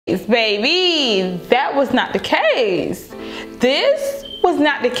Baby, that was not the case. This was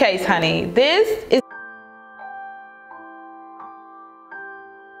not the case, honey. This is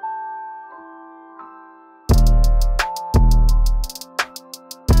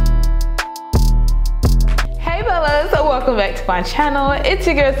so welcome back to my channel. It's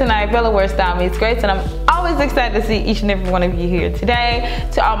your girl SeNyaBella, where style meets grace, and I'm always excited to see each and every one of you here today.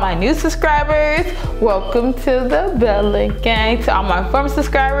 To all my new subscribers, welcome to the Bella gang. To all my former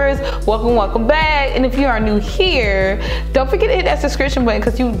subscribers, welcome back. And if you are new here, don't forget to hit that subscription button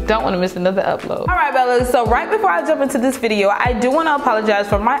because you don't want to miss another upload. All right, Bella, so right before I jump into this video, I do want to apologize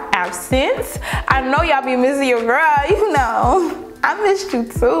for my absence. I know y'all be missing your girl, you know. I missed you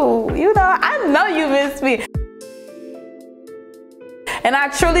too, you know. I know you missed me. And I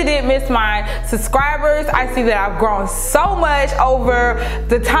truly did miss my subscribers. I see that I've grown so much over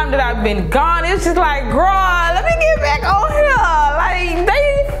the time that I've been gone. It's just like, girl, let me get back on here. Like,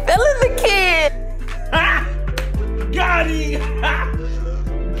 they feeling the kid. Got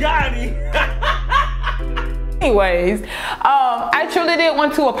it. Got it. Anyways, I truly did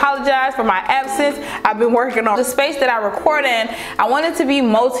want to apologize for my absence. I've been working on the space that I record in. I wanted to be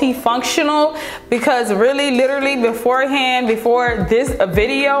multifunctional because really, literally before this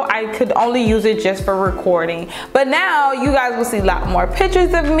video, I could only use it just for recording. But now you guys will see a lot more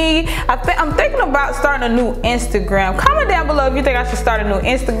pictures of me. I'm thinking about starting a new Instagram. Comment down below if you think I should start a new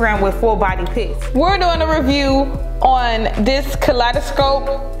Instagram with full body pics. We're doing a review on this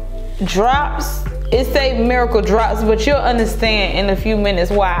Kaleidoscope Drops. It say Miracle Drops, but you'll understand in a few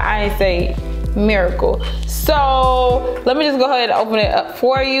minutes why I ain't say Miracle. So let me just go ahead and open it up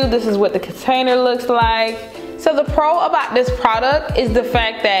for you. This is what the container looks like. So the pro about this product is the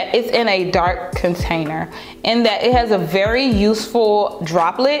fact that it's in a dark container and that it has a very useful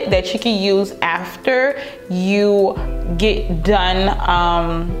droplet that you can use after you get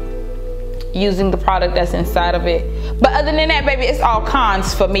done using the product that's inside of it. But other than that, baby, it's all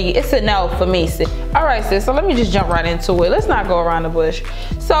cons for me. It's a no for me, sis. All right, sis, so let me just jump right into it. Let's not go around the bush.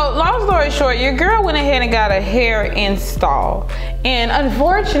 So long story short, your girl went ahead and got a hair install. And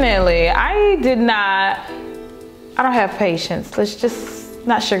unfortunately, I don't have patience. Let's just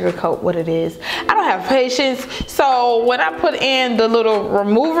not sugarcoat what it is. I don't have patience. So when I put in the little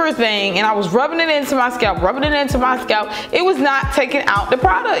remover thing and I was rubbing it into my scalp, it was not taking out the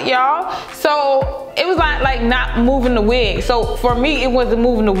product, y'all. So it was like not moving the wig. So for me, it wasn't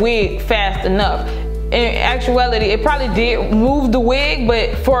moving the wig fast enough. In actuality, it probably did move the wig,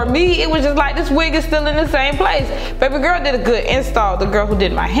 but for me, it was just like, this wig is still in the same place. Baby girl did a good install, the girl who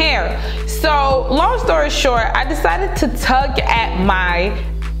did my hair. So long story short, I decided to tug at my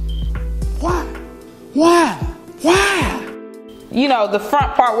Why? You know, the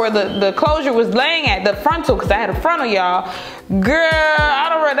front part where the closure was laying at, the frontal, because I had a frontal, y'all. Girl, I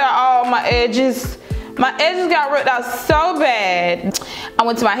done ripped out all my edges. My edges got ripped out so bad. I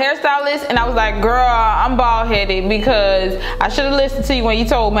went to my hairstylist and I was like, girl, I'm bald headed because I should have listened to you when you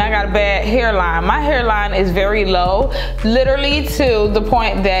told me I got a bad hairline. My hairline is very low, literally to the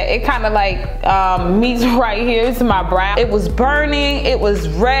point that it kind of like meets right here to my brow. It was burning, it was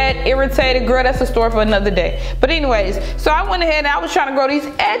red, irritated. Girl, that's a story for another day. But anyways, so I went ahead and I was trying to grow these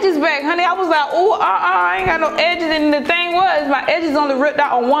edges back, honey. I was like, ooh, I ain't got no edges. And the thing was, my edges only ripped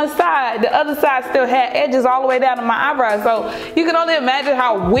out on one side. The other side still had edges all the way down to my eyebrows, so you can only imagine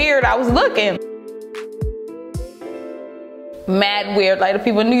how weird I was looking. Mad weird, like the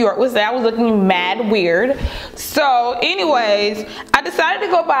people in New York would say, I was looking mad weird. So anyways, I decided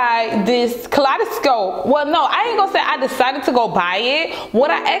to go buy this Kaleidoscope. Well, no, I ain't gonna say I decided to go buy it.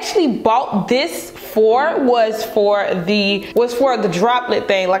 What I actually bought this for was for the droplet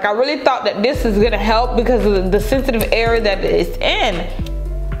thing. Like, I really thought that this is gonna help because of the sensitive area that it's in.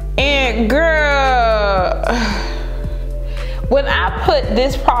 And girl, when I put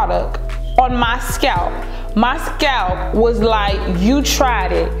this product on my scalp was like, you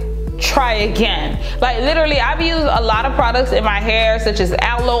tried it, try again. Like literally, I've used a lot of products in my hair, such as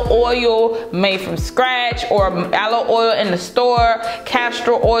aloe oil made from scratch, or aloe oil in the store,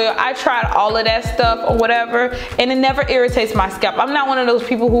 castor oil. I tried all of that stuff or whatever, and it never irritates my scalp. I'm not one of those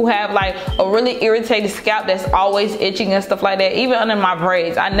people who have like a really irritated scalp that's always itching and stuff like that. Even under my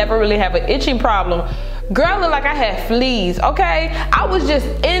braids, I never really have an itching problem. Girl, looked like I had fleas, okay? I was just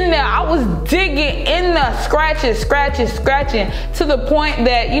in there, I was digging in there, scratching to the point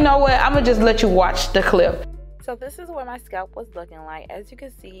that, you know what, I'm gonna just let you watch the clip. So this is what my scalp was looking like. As you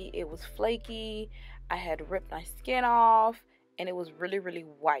can see, it was flaky. I had ripped my skin off and it was really, really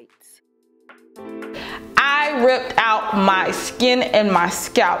white. I ripped out my skin and my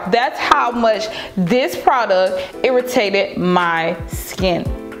scalp. That's how much this product irritated my skin.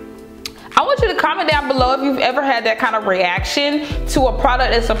 I want you to comment down below if you've ever had that kind of reaction to a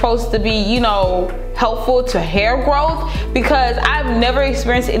product that's supposed to be, you know, helpful to hair growth, because I've never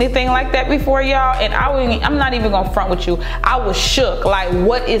experienced anything like that before, y'all, and I'm not even gonna front with you. I was shook, like,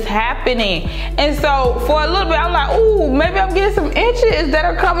 what is happening? And so for a little bit, I was like, ooh, maybe I'm getting some inches that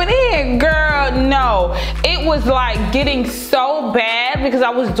are coming in. Girl, no. It was like getting so bad because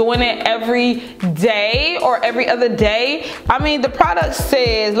I was doing it every day or every other day. I mean, the product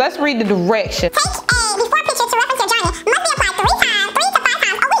says, let's read the directions. Take a before picture to reference your journey. Must be applied 3 to 5 times a week. Your girl was applying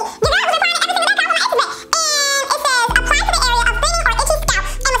every single day called 𝒂𝒂. And it says, apply to the area of thinning or itchy scalp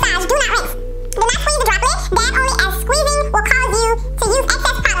and massage. Do not rinse. Do not squeeze the droplet. Dab only as squeezing will cause you to use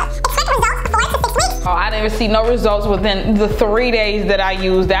excess product. Expect results 4 to 6 weeks. Oh, I didn't see no results within the 3 days that I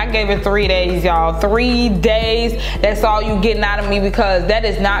used. I gave it 3 days, y'all. 3 days. That's all you getting out of me, because that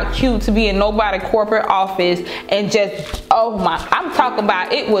is not cute to be in nobody's corporate office and just, oh my, I'm talking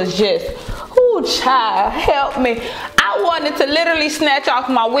about, it was just, ooh, child, help me. I wanted to literally snatch off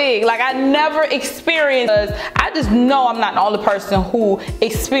my wig. Like, I never experienced, I just know I'm not the only person who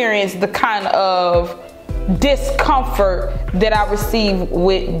experienced the kind of discomfort that I received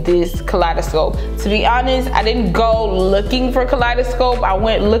with this Kaleidoscope. To be honest, I didn't go looking for Kaleidoscope. I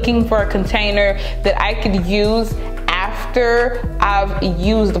went looking for a container that I could use after I've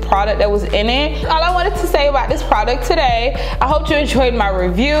used the product that was in it. All I wanted to say about this product today, I hope you enjoyed my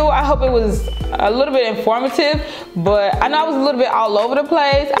review. I hope it was a little bit informative, but I know I was a little bit all over the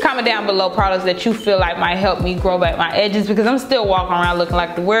place. Comment down below products that you feel like might help me grow back my edges, because I'm still walking around looking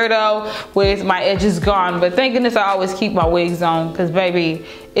like the weirdo with my edges gone. But thank goodness I always keep my wigs on, because baby,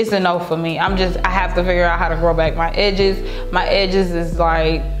 it's a no for me. I have to figure out how to grow back my edges. My edges is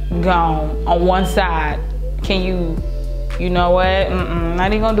like gone on one side. Can you know what? I'm not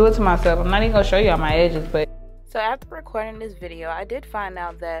even gonna do it to myself. I'm not even gonna show you all my edges, but. So after recording this video, I did find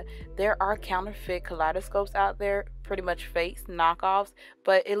out that there are counterfeit kaleidoscopes out there, pretty much fakes, knockoffs,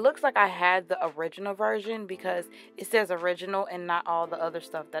 but it looks like I had the original version because it says original and not all the other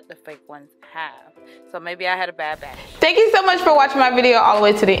stuff that the fake ones have. So maybe I had a bad batch. Thank you so much for watching my video all the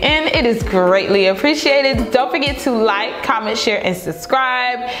way to the end. It is greatly appreciated. Don't forget to like, comment, share, and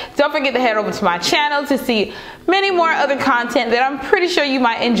subscribe. Don't forget to head over to my channel to see many more other content that I'm pretty sure you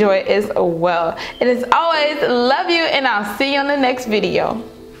might enjoy as well. And as always, love you, and I'll see you on the next video.